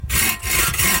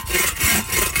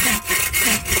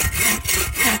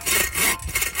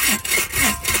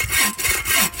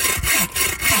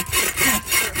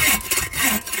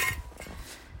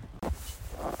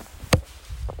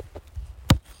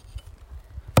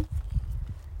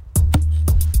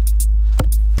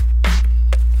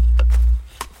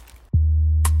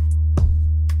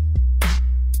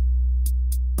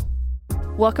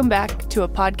Welcome back to a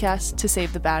podcast to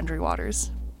save the Boundary Waters.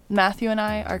 Matthew and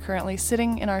I are currently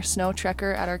sitting in our snow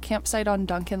trekker at our campsite on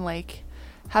Duncan Lake,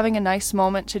 having a nice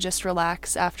moment to just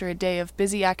relax after a day of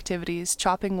busy activities,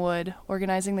 chopping wood,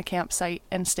 organizing the campsite,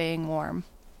 and staying warm.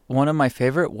 One of my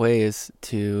favorite ways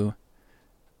to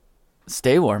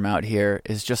stay warm out here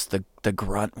is just the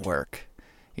grunt work.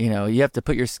 You know, you have to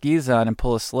put your skis on and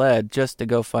pull a sled just to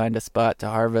go find a spot to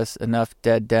harvest enough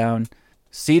dead down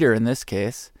cedar in this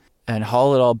case and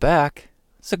haul it all back.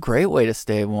 It's a great way to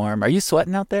stay warm. Are you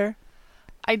sweating out there?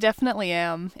 I definitely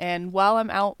am, and while I'm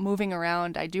out moving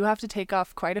around, I do have to take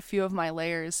off quite a few of my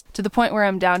layers, to the point where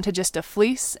I'm down to just a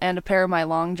fleece and a pair of my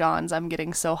long johns. I'm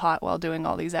getting so hot while doing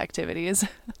all these activities.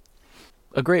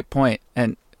 A great point,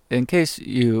 and in case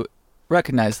you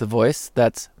recognize the voice,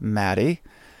 that's Maddie.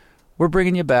 We're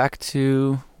bringing you back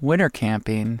to winter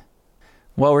camping.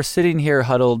 While we're sitting here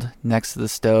huddled next to the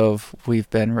stove, we've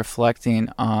been reflecting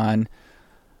on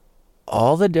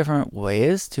all the different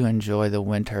ways to enjoy the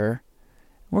winter.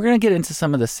 We're going to get into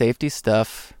some of the safety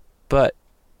stuff, but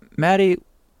Maddie,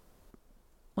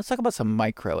 let's talk about some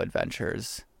micro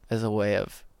adventures as a way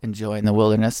of enjoying the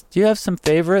wilderness. Do you have some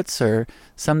favorites or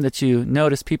some that you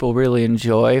notice people really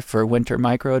enjoy for winter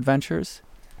micro adventures?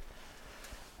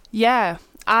 Yeah,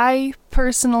 I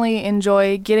personally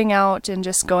enjoy getting out and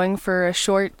just going for a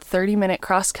short 30-minute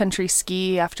cross-country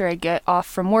ski after I get off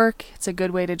from work. It's a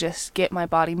good way to just get my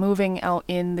body moving out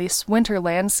in this winter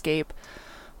landscape.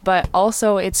 But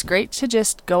also, it's great to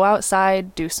just go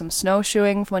outside, do some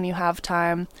snowshoeing when you have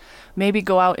time, maybe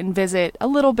go out and visit a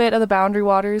little bit of the Boundary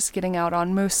Waters, getting out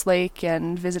on Moose Lake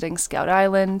and visiting Scout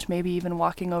Island, maybe even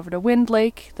walking over to Wind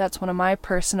Lake. That's one of my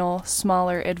personal,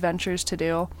 smaller adventures to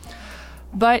do.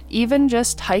 But even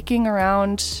just hiking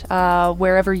around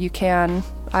wherever you can.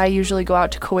 I usually go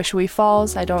out to Kawishwee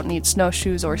Falls. I don't need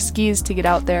snowshoes or skis to get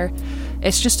out there.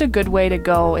 It's just a good way to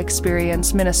go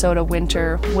experience Minnesota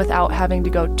winter without having to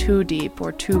go too deep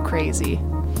or too crazy.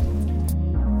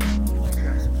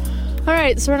 All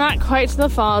right, so we're not quite to the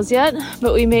falls yet,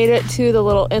 but we made it to the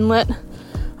little inlet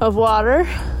of water.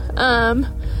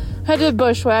 Had to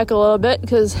bushwhack a little bit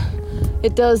because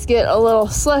it does get a little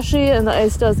slushy and the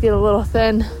ice does get a little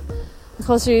thin the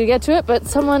closer you get to it, but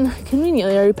someone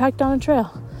conveniently already packed on a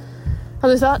trail.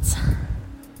 Other thoughts?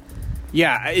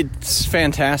 Yeah, it's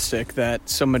fantastic that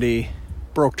somebody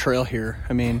broke trail here.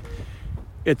 I mean,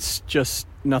 it's just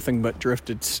nothing but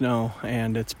drifted snow,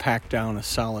 and it's packed down a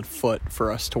solid foot for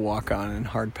us to walk on and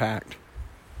hard packed.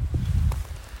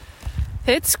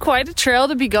 It's quite a trail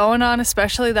to be going on,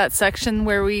 especially that section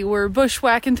where we were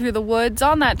bushwhacking through the woods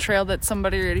on that trail that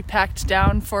somebody already packed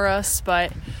down for us.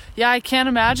 But yeah, I can't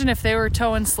imagine if they were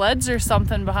towing sleds or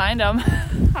something behind them.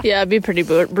 Yeah, it'd be pretty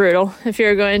brutal if you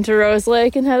were going to Rose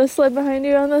Lake and had a sled behind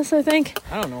you on this, I think.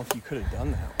 I don't know if you could have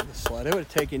done that with a sled. It would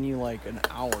have taken you like an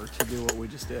hour to do what we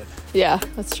just did. Yeah,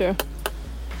 that's true.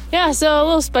 Yeah, so a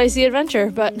little spicy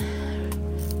adventure, but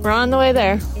we're on the way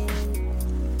there.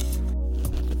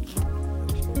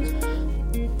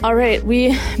 All right,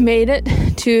 we made it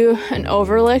to an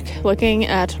overlook looking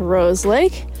at Rose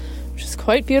Lake, which is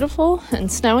quite beautiful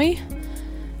and snowy.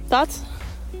 Thoughts?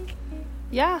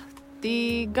 Yeah,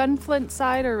 the Gunflint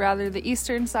side, or rather the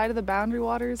eastern side of the Boundary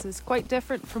Waters, is quite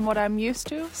different from what I'm used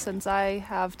to, since I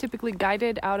have typically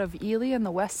guided out of Ely and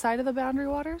the west side of the Boundary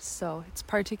Waters, so it's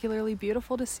particularly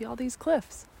beautiful to see all these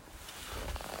cliffs.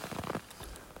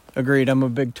 Agreed. I'm a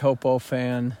big topo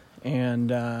fan,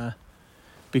 and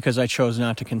because I chose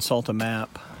not to consult a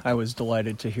map, I was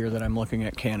delighted to hear that I'm looking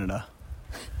at Canada.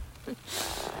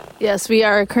 Yes, we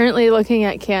are currently looking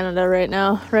at Canada right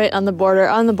now, right on the border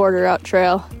route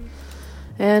trail.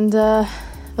 And the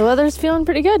weather's feeling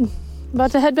pretty good.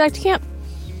 About to head back to camp.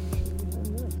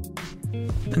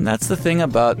 And that's the thing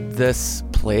about this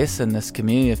place and this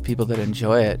community of people that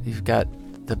enjoy it. You've got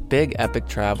the big epic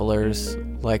travelers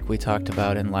like we talked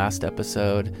about in last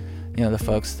episode. You know, the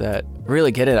folks that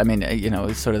really get it. I mean, you know,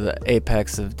 it's sort of the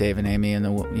apex of Dave and Amy in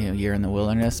the year in the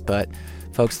wilderness, but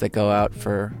folks that go out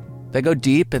they go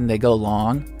deep and they go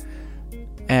long.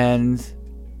 And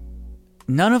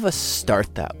none of us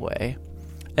start that way.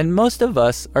 And most of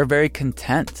us are very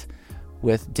content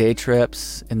with day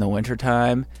trips in the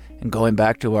wintertime and going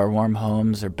back to our warm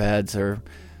homes or beds or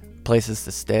places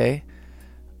to stay.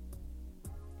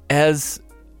 As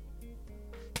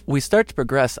we start to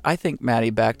progress, I think, Maddie,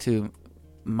 back to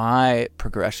my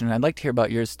progression, I'd like to hear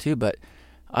about yours too, but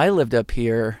I lived up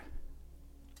here,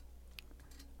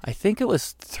 I think it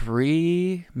was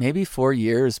 3, maybe 4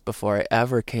 years before I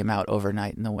ever came out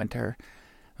overnight in the winter.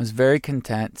 I was very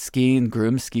content skiing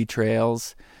groom ski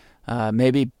trails.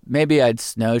 Maybe I'd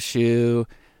snowshoe.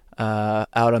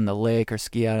 out on the lake or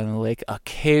ski out on the lake,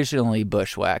 occasionally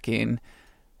bushwhacking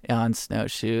on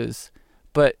snowshoes,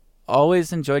 but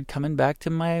always enjoyed coming back to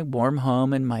my warm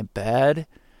home in my bed.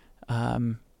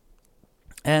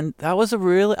 And that was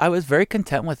I was very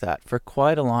content with that for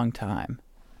quite a long time.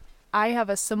 I have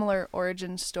a similar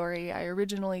origin story. I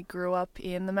originally grew up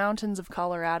in the mountains of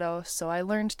Colorado, so I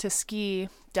learned to ski,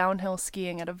 downhill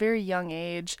skiing, at a very young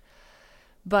age,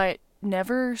 but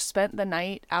never spent the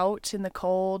night out in the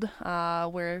cold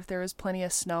where there was plenty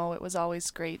of snow. It was always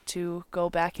great to go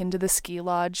back into the ski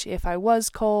lodge if I was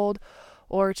cold,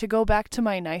 or to go back to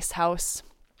my nice house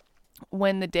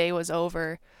when the day was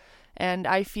over. And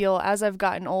I feel as I've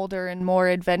gotten older and more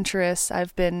adventurous,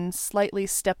 I've been slightly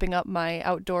stepping up my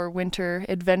outdoor winter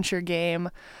adventure game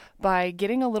by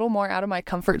getting a little more out of my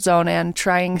comfort zone and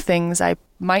trying things I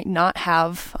might not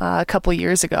have a couple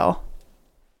years ago.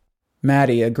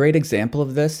 Maddie, a great example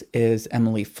of this is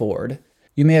Emily Ford.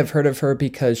 You may have heard of her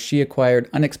because she acquired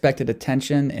unexpected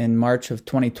attention in March of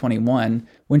 2021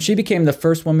 when she became the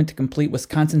first woman to complete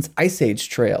Wisconsin's Ice Age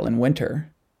Trail in winter.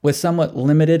 With somewhat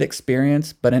limited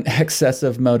experience but an excess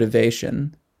of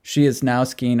motivation, she is now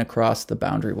skiing across the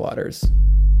Boundary Waters.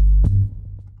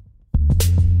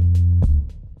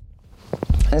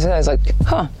 And so I was like,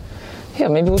 yeah,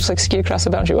 maybe we'll just ski across the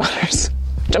Boundary Waters.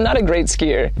 I'm not a great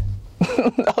skier.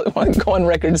 I want to go on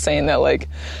record saying that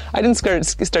I didn't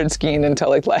start skiing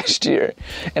until last year,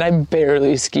 and I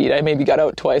barely skied. I maybe got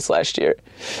out twice last year.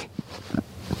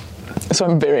 So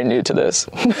I'm very new to this.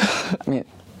 I mean,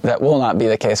 that will not be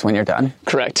the case when you're done.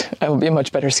 Correct. I will be a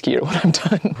much better skier when I'm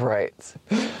done. Right.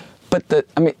 But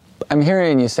I'm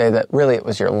hearing you say that really it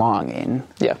was your longing.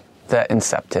 Yeah. That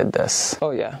incepted this.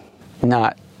 Oh, yeah.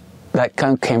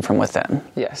 That came from within.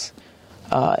 Yes.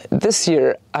 This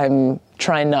year, I'm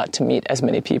trying not to meet as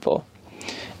many people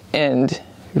and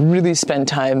really spend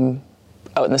time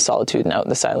out in the solitude and out in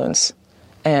the silence.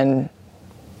 And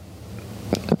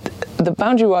the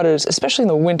Boundary Waters, especially in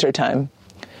the winter time,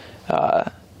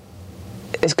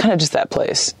 is kind of just that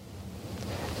place.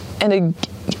 And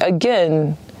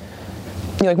again,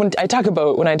 when I talk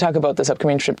about this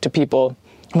upcoming trip to people,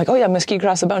 I'm like, oh yeah, I'm gonna ski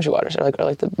across the Boundary Waters, or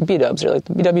the B-dubs, or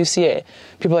the BWCA.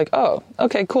 People are like, oh,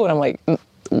 okay, cool. And I'm like,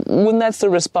 when that's the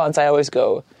response, I always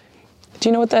go, do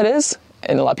you know what that is?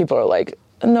 And a lot of people are like,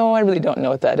 no, I really don't know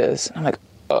what that is. And I'm like,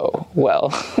 oh,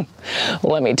 well,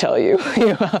 let me tell you,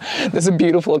 there's a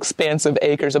beautiful expanse of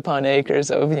acres upon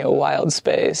acres of, wild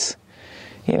space.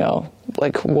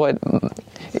 What?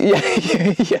 Yeah,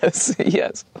 yes.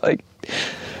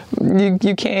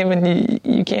 You came and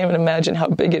you can't even imagine how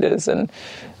big it is, and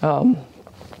I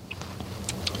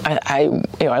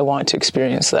want to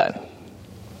experience that.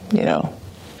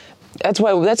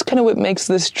 That's kind of what makes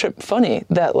this trip funny.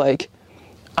 That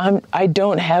I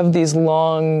don't have these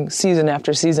long season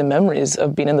after season memories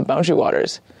of being in the Boundary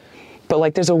Waters,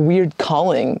 but there's a weird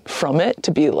calling from it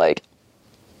to be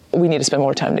we need to spend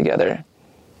more time together.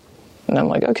 And I'm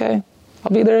like, okay,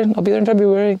 I'll be there in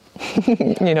February.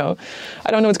 I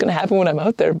don't know what's going to happen when I'm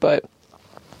out there, but,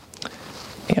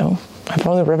 I've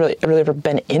only really ever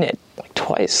been in it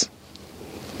twice.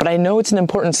 But I know it's an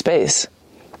important space.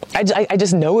 I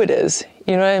just know it is.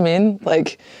 You know what I mean?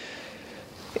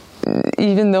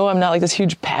 Even though I'm not this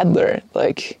huge paddler,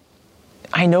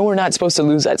 I know we're not supposed to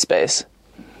lose that space.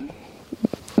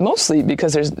 Mostly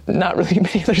because there's not really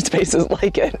many other spaces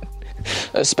like it,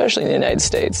 especially in the United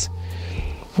States.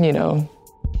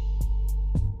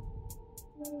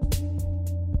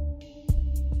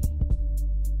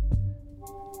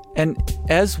 And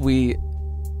as we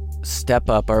step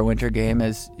up our winter game,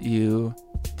 as you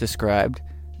described,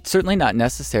 it's certainly not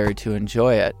necessary to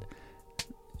enjoy it.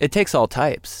 It takes all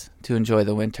types to enjoy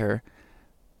the winter.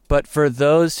 But for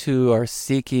those who are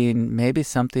seeking maybe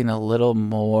something a little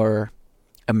more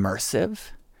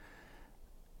immersive,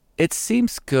 it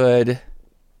seems good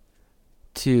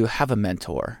to have a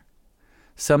mentor,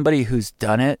 somebody who's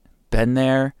done it, been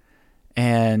there,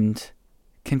 and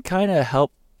can kind of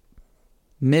help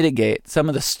mitigate some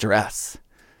of the stress,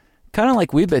 kind of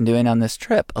like we've been doing on this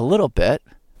trip a little bit.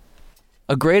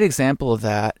 A great example of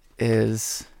that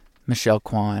is Michelle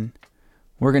Kwan.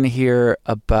 We're going to hear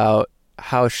about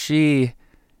how she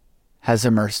has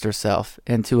immersed herself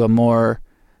into a more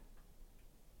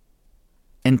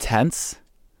intense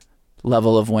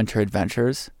level of winter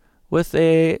adventures with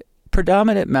a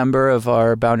predominant member of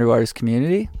our Boundary Waters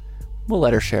community. We'll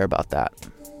let her share about that.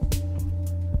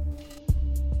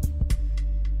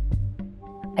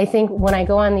 I think when I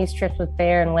go on these trips with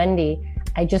Bear and Wendy,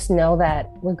 I just know that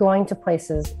we're going to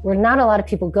places where not a lot of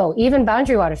people go, even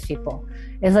Boundary Waters people.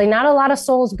 It's like not a lot of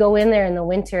souls go in there in the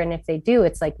winter. And if they do,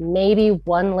 it's like maybe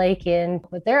one lake in,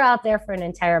 but they're out there for an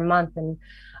entire month.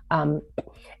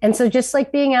 And so just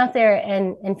like being out there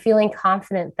and feeling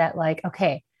confident that like,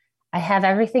 okay, I have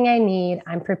everything I need.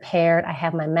 I'm prepared. I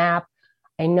have my map.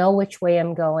 I know which way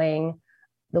I'm going.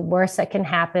 The worst that can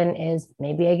happen is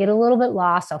maybe I get a little bit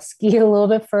lost. I'll ski a little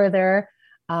bit further.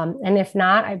 And if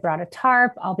not, I brought a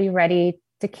tarp. I'll be ready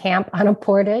to camp on a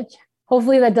portage.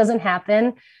 Hopefully that doesn't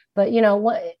happen. But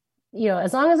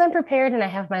as long as I'm prepared and I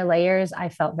have my layers, I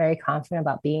felt very confident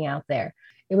about being out there.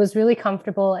 It was really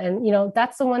comfortable. And,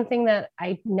 that's the one thing that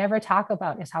I never talk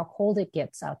about is how cold it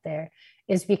gets out there,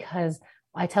 is because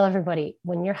I tell everybody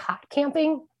when you're hot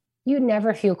camping, you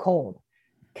never feel cold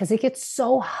because it gets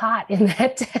so hot in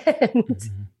that tent.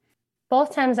 Mm-hmm.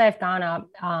 Both times I've gone up,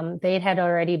 they had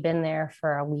already been there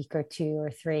for a week or 2 or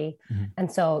 3. Mm-hmm.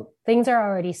 And so things are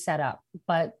already set up,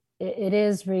 but it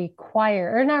is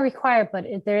required, or not required, but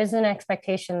there is an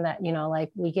expectation that, like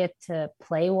we get to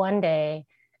play one day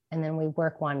and then we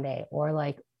work one day, or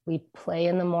like we play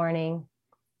in the morning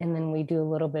and then we do a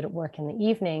little bit of work in the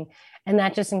evening. And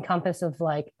that just encompasses of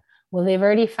like, well, they've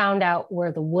already found out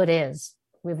where the wood is.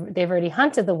 They've already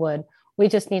hunted the wood. We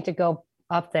just need to go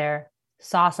up there,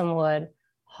 saw some wood,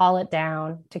 haul it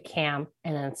down to camp,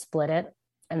 and then split it,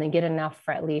 and then get enough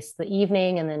for at least the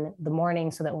evening and then the morning,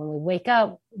 so that when we wake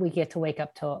up, we get to wake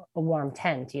up to a warm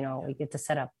tent. We get to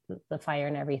set up the fire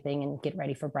and everything and get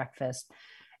ready for breakfast.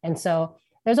 And so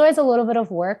there's always a little bit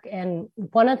of work. And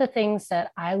one of the things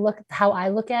that how I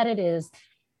look at it is,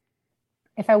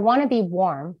 if I want to be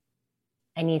warm,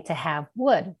 I need to have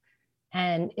wood.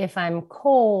 And if I'm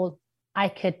cold, I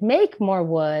could make more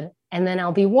wood and then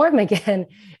I'll be warm again.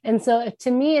 And so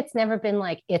to me, it's never been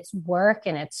like it's work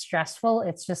and it's stressful.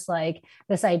 It's just like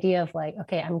this idea of like,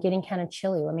 okay, I'm getting kind of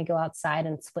chilly. Let me go outside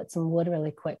and split some wood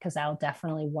really quick, because that'll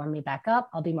definitely warm me back up.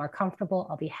 I'll be more comfortable.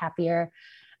 I'll be happier.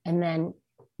 And then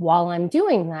while I'm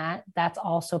doing that, that's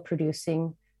also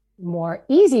producing more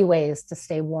easy ways to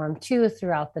stay warm too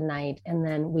throughout the night. And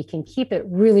then we can keep it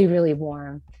really, really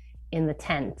warm in the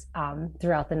tent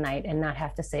throughout the night and not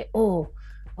have to say, oh,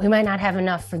 we might not have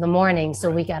enough for the morning, so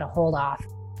we got to hold off.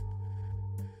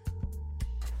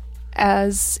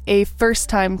 As a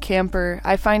first-time camper,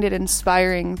 I find it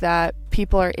inspiring that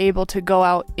people are able to go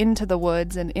out into the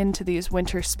woods and into these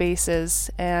winter spaces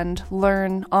and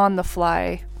learn on the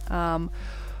fly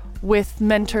with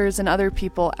mentors and other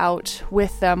people out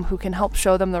with them who can help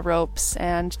show them the ropes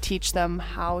and teach them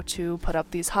how to put up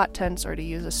these hot tents or to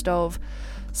use a stove.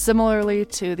 Similarly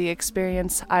to the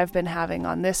experience I've been having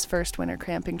on this first winter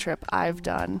camping trip I've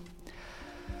done.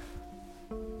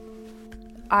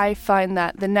 I find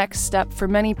that the next step for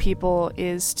many people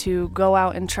is to go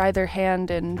out and try their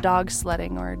hand in dog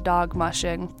sledding or dog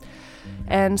mushing.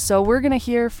 And so we're going to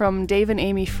hear from Dave and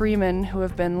Amy Freeman, who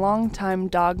have been longtime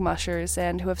dog mushers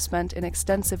and who have spent an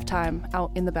extensive time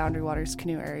out in the Boundary Waters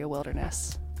Canoe Area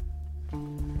Wilderness.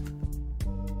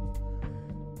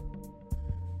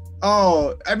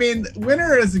 Oh, I mean,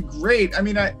 winter is great. I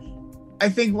mean, I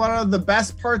think one of the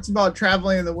best parts about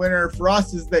traveling in the winter for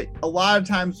us is that a lot of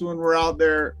times when we're out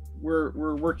there,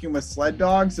 we're working with sled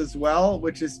dogs as well,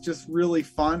 which is just really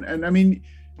fun. And I mean,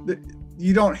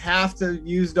 you don't have to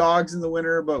use dogs in the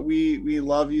winter, but we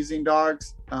love using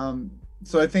dogs.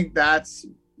 So I think that's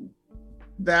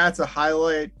a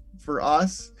highlight for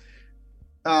us.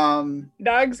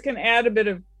 Dogs can add a bit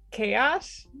of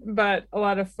chaos, but a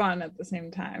lot of fun at the same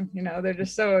time. They're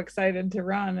just so excited to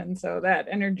run, and so that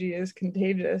energy is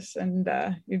contagious, and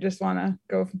you just want to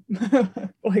go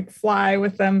like fly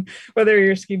with them, whether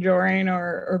you're ski joring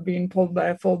or being pulled by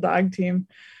a full dog team.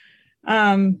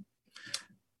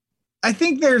 I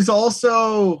think there's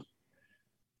also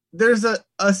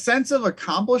a sense of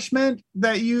accomplishment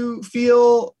that you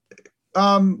feel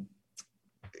in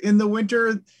the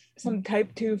winter. Some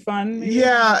type 2 fun. Maybe?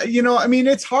 Yeah. I mean,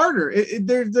 it's harder.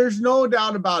 There's no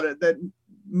doubt about it that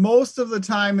most of the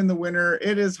time in the winter,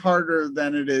 it is harder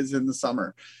than it is in the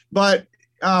summer. But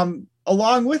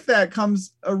along with that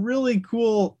comes a really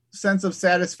cool sense of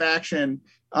satisfaction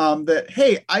that,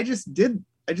 hey, I just did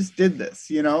this,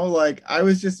 like I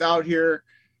was just out here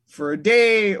for a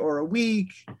day or a week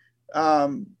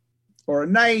or a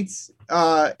night.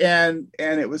 And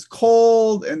it was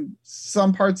cold and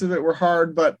some parts of it were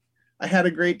hard, but I had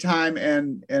a great time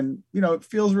and it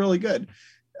feels really good.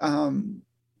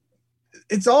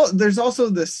 There's also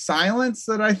the silence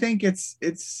that I think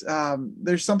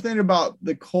there's something about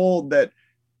the cold that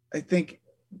I think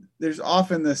there's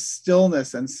often this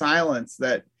stillness and silence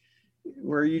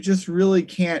where you just really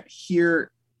can't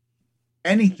hear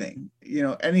anything,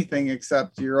 anything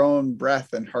except your own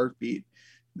breath and heartbeat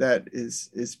that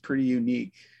is pretty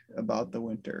unique about the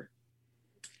winter.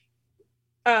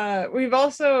 We've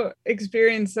also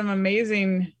experienced some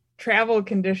amazing travel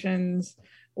conditions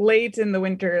late in the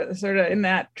winter, sort of in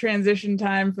that transition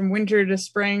time from winter to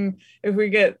spring. If we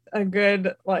get a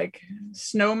good like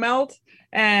snow melt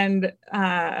and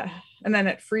then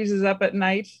it freezes up at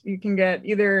night, you can get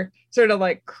either sort of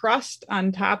like crust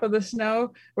on top of the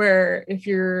snow, where if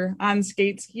you're on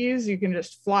skis, you can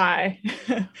just fly.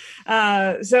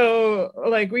 So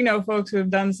like we know folks who have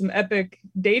done some epic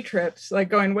day trips, like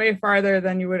going way farther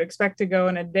than you would expect to go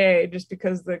in a day, just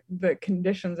because the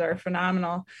conditions are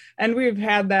phenomenal. And we've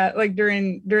had that like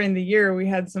during the year, we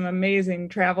had some amazing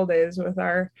travel days with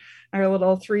our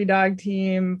little 3-dog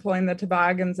team pulling the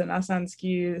toboggans and us on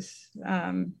skis.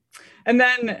 And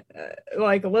then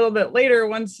like a little bit later,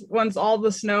 once all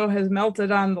the snow has melted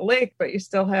on the lake, but you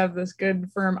still have this good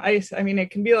firm ice. I mean,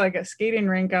 it can be like a skating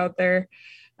rink out there.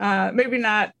 Maybe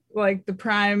not like the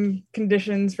prime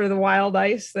conditions for the wild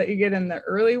ice that you get in the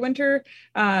early winter,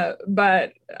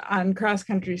 but on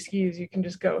cross-country skis, you can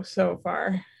just go so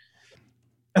far.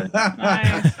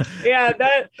 Yeah,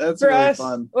 that's for really us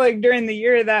fun. Like during the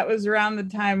year, that was around the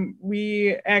time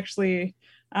we actually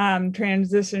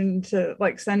transitioned to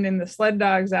like sending the sled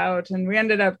dogs out, and we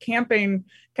ended up camping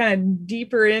kind of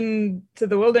deeper into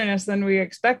the wilderness than we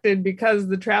expected because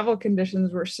the travel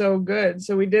conditions were so good.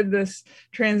 So we did this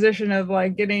transition of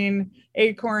like getting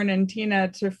Acorn and Tina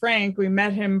to Frank. We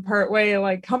met him partway,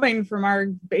 like coming from our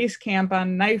base camp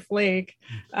on Knife Lake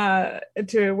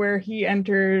to where he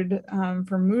entered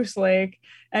from Moose Lake.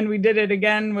 And we did it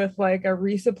again with like a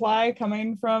resupply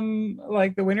coming from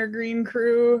like the Wintergreen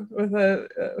crew with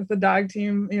the dog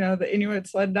team, the Inuit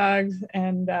sled dogs.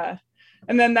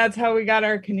 And then that's how we got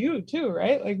our canoe too,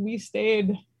 right? Like we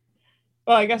stayed,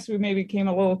 well, I guess we maybe came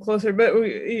a little closer, but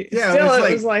it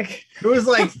was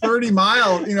like 30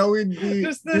 miles, we'd be do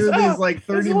these like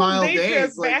 30-mile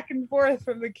days like, back and forth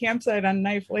from the campsite on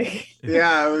Knife Lake.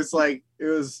 Yeah, it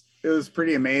was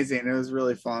pretty amazing. It was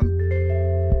really fun.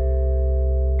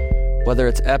 Whether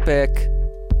it's epic,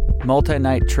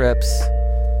 multi-night trips,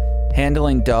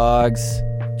 handling dogs,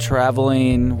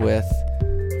 traveling with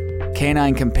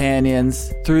canine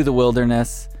companions through the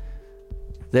wilderness,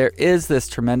 there is this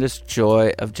tremendous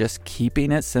joy of just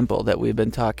keeping it simple that we've been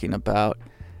talking about.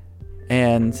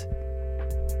 And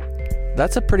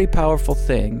that's a pretty powerful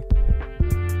thing.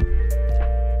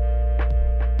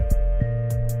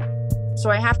 So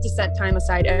I have to set time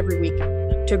aside every week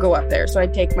to go up there. So I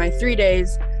take my 3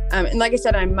 days. And like I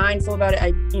said, I'm mindful about it.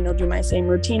 I, do my same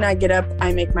routine. I get up,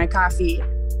 I make my coffee,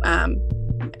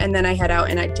 and then I head out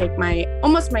and I take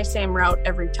almost my same route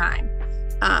every time.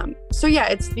 So yeah,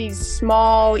 it's these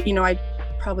small, I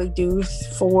probably do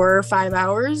 4 or 5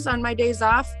 hours on my days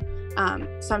off.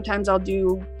 Sometimes I'll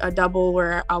do a double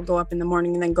where I'll go up in the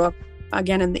morning and then go up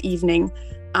again in the evening.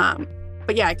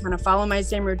 But yeah, I kind of follow my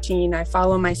same routine. I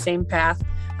follow my same path.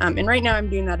 And right now I'm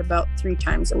doing that about 3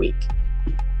 times a week.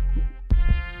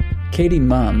 Katie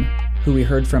Mumm, who we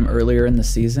heard from earlier in the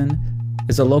season,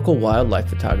 is a local wildlife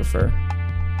photographer.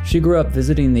 She grew up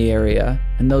visiting the area,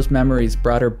 and those memories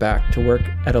brought her back to work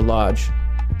at a lodge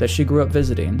that she grew up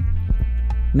visiting.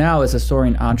 Now, as a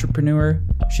soaring entrepreneur,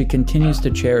 she continues to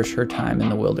cherish her time in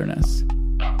the wilderness.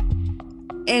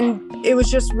 And it was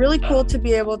just really cool to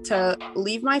be able to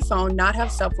leave my phone, not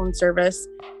have cell phone service,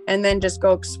 and then just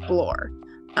go explore.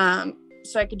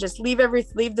 So I could just leave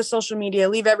the social media,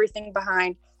 leave everything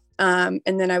behind. And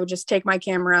then I would just take my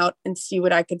camera out and see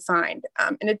what I could find.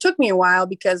 And it took me a while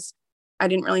because I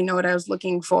didn't really know what I was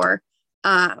looking for.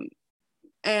 And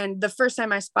the first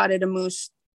time I spotted a moose,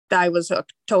 I was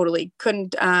hooked totally.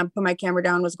 Couldn't put my camera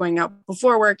down, was going out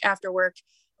before work, after work.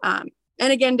 And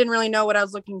again, didn't really know what I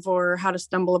was looking for, or how to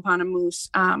stumble upon a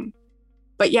moose.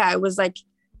 But yeah, it was like,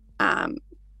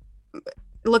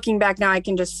 looking back now, I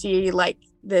can just see like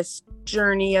this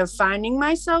journey of finding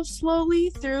myself slowly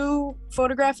through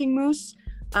photographing moose.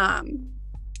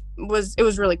 It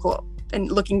was really cool. And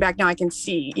looking back now, I can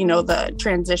see, the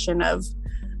transition of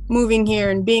moving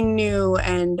here and being new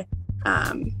and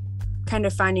kind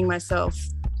of finding myself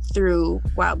through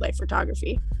wildlife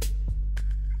photography.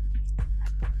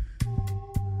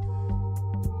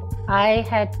 I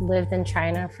had lived in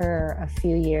China for a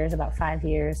few years, about 5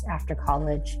 years after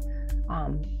college.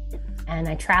 And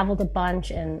I traveled a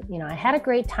bunch, and, I had a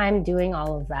great time doing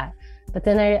all of that. But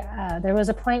then there was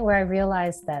a point where I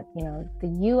realized that, the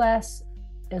US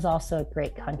is also a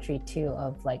great country too,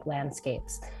 of like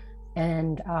landscapes.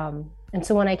 And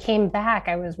so when I came back,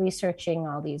 I was researching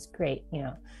all these great,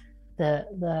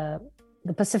 the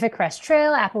the Pacific Crest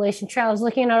Trail, Appalachian Trail. I was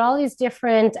looking at all these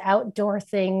different outdoor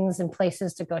things and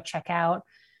places to go check out.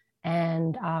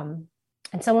 And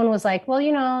someone was like, well,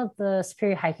 the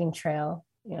Superior Hiking Trail,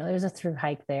 there's a through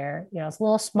hike there. It's a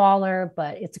little smaller,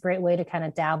 but it's a great way to kind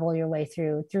of dabble your way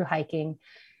through hiking.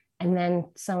 And then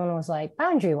someone was like,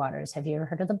 Boundary Waters. Have you ever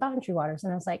heard of the Boundary Waters?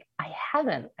 And I was like, I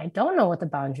haven't. I don't know what the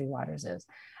Boundary Waters is.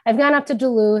 I've gone up to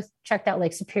Duluth, checked out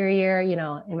Lake Superior,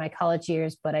 in my college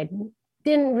years, but I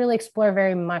didn't really explore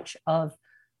very much of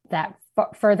that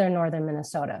further northern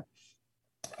Minnesota.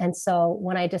 And so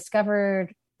when I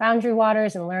discovered Boundary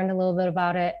Waters and learned a little bit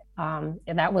about it,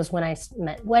 that was when I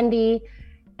met Wendy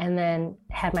and then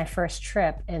had my first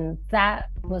trip. And I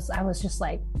was just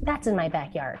like, that's in my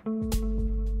backyard.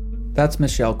 That's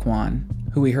Michelle Kwan,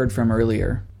 who we heard from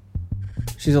earlier.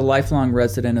 She's a lifelong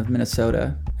resident of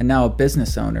Minnesota and now a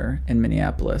business owner in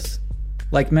Minneapolis.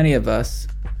 Like many of us,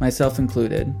 myself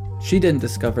included, she didn't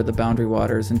discover the Boundary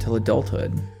Waters until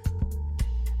adulthood.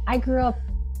 I grew up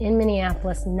in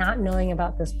Minneapolis not knowing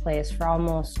about this place for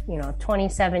almost,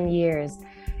 27 years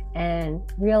and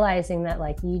realizing that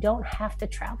you don't have to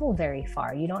travel very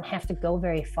far. You don't have to go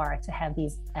very far to have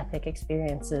these epic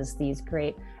experiences, these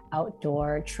great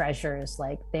outdoor treasures.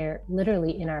 They're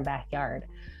literally in our backyard.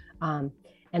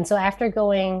 And so after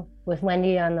going with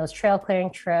Wendy on those trail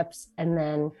clearing trips, and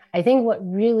then I think what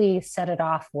really set it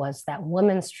off was that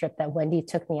women's trip that Wendy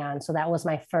took me on. So that was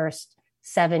my first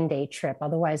 7-day trip.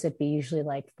 Otherwise it'd be usually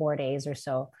 4 days or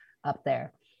so up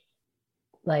there.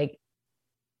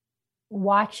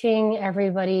 Watching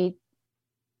everybody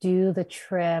do the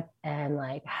trip and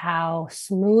how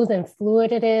smooth and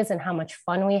fluid it is and how much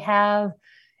fun we have,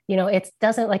 it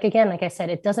doesn't again, like I said,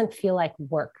 it doesn't feel like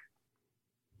work.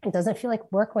 It doesn't feel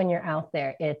like work when you're out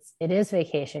there. It is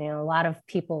vacation. A lot of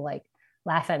people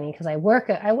laugh at me because I work,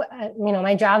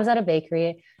 my job's at a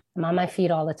bakery. I'm on my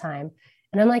feet all the time.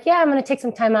 And I'm like, yeah, I'm going to take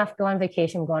some time off, go on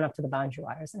vacation, going up to the Boundary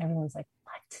Waters. And everyone's like,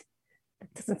 what?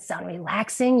 That doesn't sound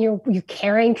relaxing. You're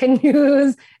carrying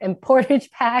canoes and portage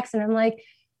packs. And I'm like,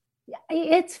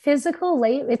 it's physical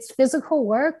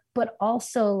work, but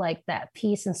also that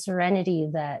peace and serenity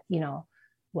that,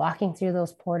 walking through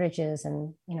those portages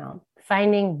and,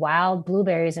 finding wild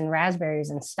blueberries and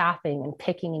raspberries and stopping and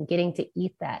picking and getting to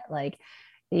eat that.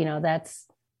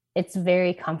 It's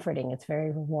very comforting. It's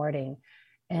very rewarding.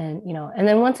 And, and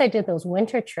then once I did those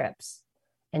winter trips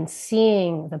and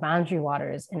seeing the Boundary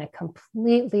Waters in a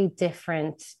completely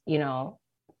different,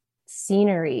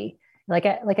 scenery, like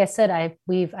I said,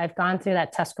 I've gone through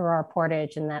that Tuscarora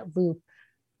portage and that loop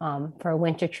for a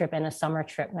winter trip and a summer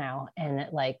trip now. And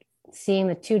seeing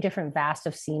the two different vast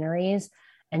of sceneries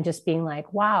and just being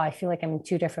like, wow, I feel like I'm in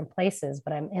two different places,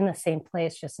 but I'm in the same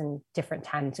place, just in different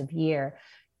times of year.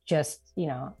 Just,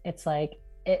 it's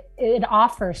it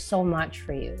offers so much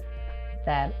for you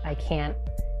that I can't,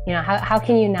 how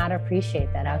can you not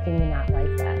appreciate that? How can you not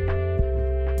like that?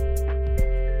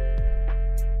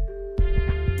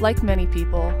 Like many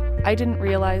people, I didn't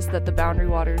realize that the Boundary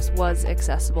Waters was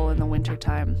accessible in the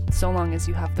wintertime, so long as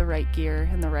you have the right gear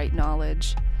and the right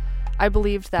knowledge. I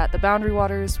believed that the Boundary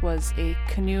Waters was a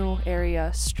canoe area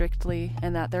strictly,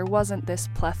 and that there wasn't this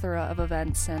plethora of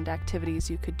events and activities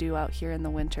you could do out here in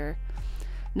the winter.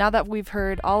 Now that we've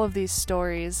heard all of these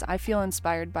stories, I feel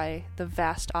inspired by the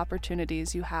vast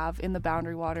opportunities you have in the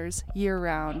Boundary Waters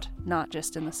year-round, not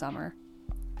just in the summer.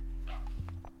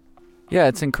 Yeah,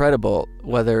 it's incredible,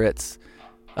 whether it's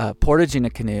portaging a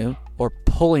canoe or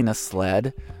pulling a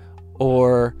sled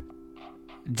or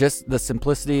just the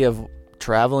simplicity of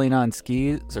traveling on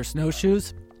skis or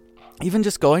snowshoes, even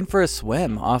just going for a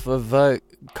swim off of a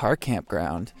car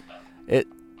campground.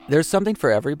 There's something for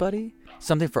everybody,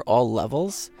 something for all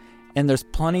levels, and there's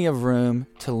plenty of room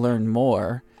to learn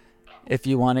more if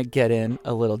you want to get in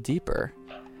a little deeper.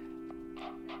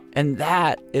 And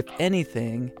that, if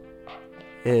anything,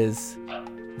 is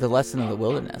the lesson of the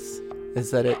wilderness,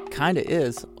 is that it kind of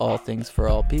is all things for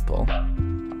all people.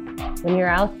 When you're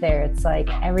out there, it's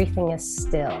everything is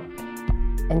still.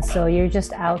 And so you're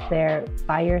just out there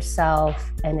by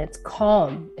yourself and it's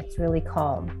calm. It's really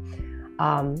calm.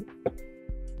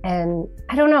 And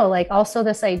I don't know, also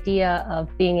this idea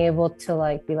of being able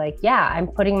to be yeah, I'm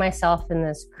putting myself in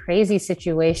this crazy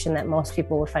situation that most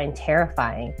people would find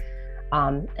terrifying.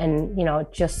 And,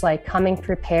 just coming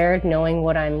prepared, knowing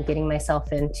what I'm getting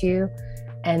myself into,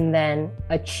 and then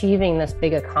achieving this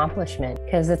big accomplishment,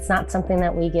 because it's not something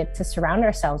that we get to surround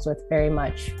ourselves with very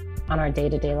much on our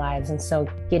day-to-day lives. And so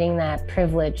getting that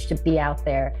privilege to be out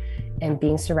there and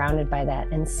being surrounded by that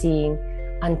and seeing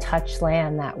untouched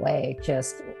land that way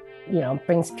just,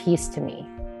 brings peace to me.